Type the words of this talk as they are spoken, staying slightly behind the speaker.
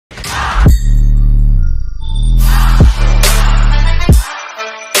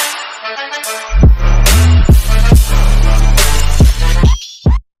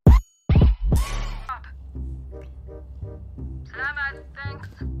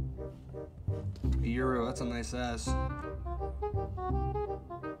Euro, that's a nice ass.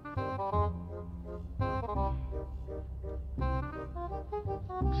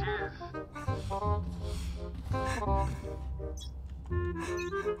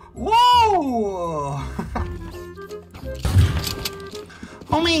 Whoa!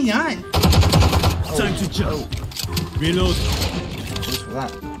 Oh my god! Time to jump. Reload. Thanks for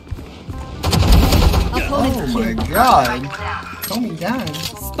that. Oh my god! Oh my god!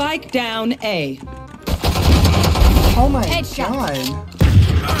 Spike down A. Oh my god!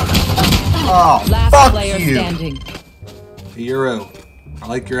 Oh, Last fuck player you! standing. Euro, I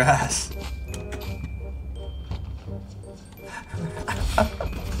like your ass.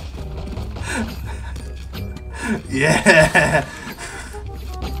 Yeah!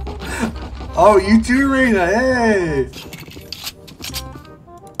 Oh, you too, Rena, hey!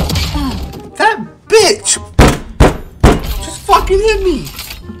 That bitch! Just fucking hit me!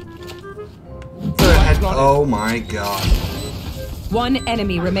 Oh my god. One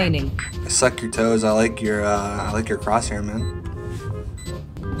enemy remaining. I suck your toes, I like your crosshair, man.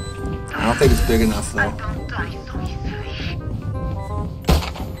 I don't think it's big enough, though.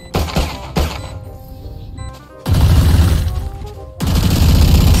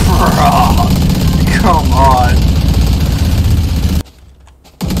 Come on.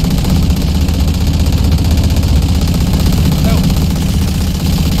 Help.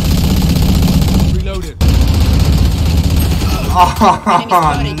 Reloaded.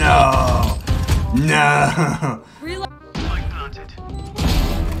 Oh no. No.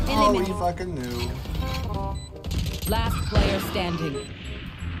 Oh, you fucking knew. Last player standing.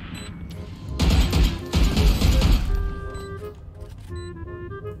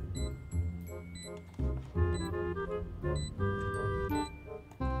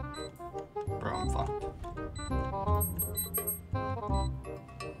 Bro, I'm fucked.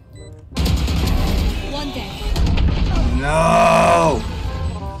 One day. No!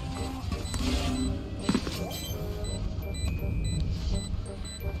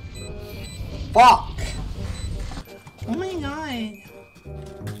 Fuck! Oh my god.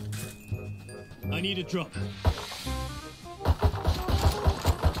 I need a drop.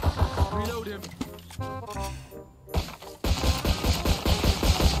 Reload him.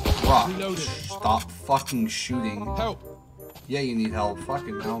 Rock, Reloaded. stop fucking shooting. Help. Yeah, you need help.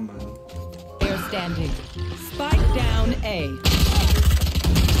 Fucking hell, man. Player standing. Spike down A.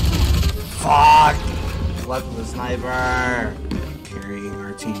 Fuck! Left with a sniper. Carrying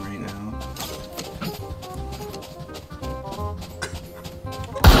our team right now.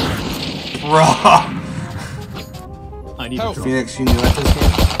 Bro! I need a drop. Phoenix, you new at this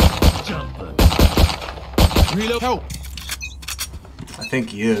game? Jump. Reload. Help. I think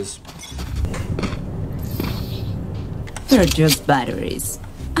he is. They're just batteries.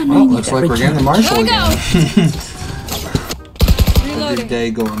 Well, looks like we're getting the Marshall Here we go. again. Every Reloading.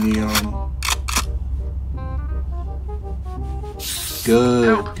 day going neon.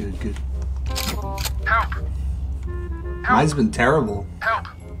 Good, good, good. Help! Mine's been terrible. Help!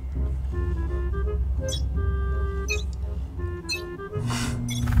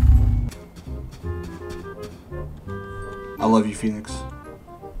 I love you, Phoenix.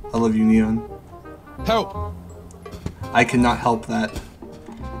 I love you, Neon. Help. I cannot help that.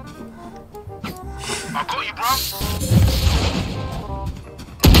 I got you, bro.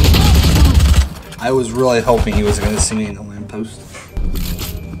 I was really hoping he was going to see me in the lamppost.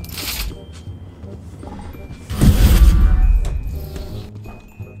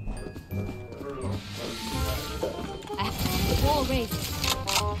 Wall raised.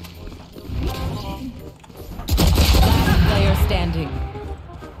 Last player standing.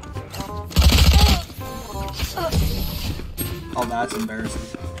 Oh, that's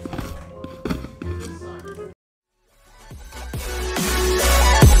embarrassing.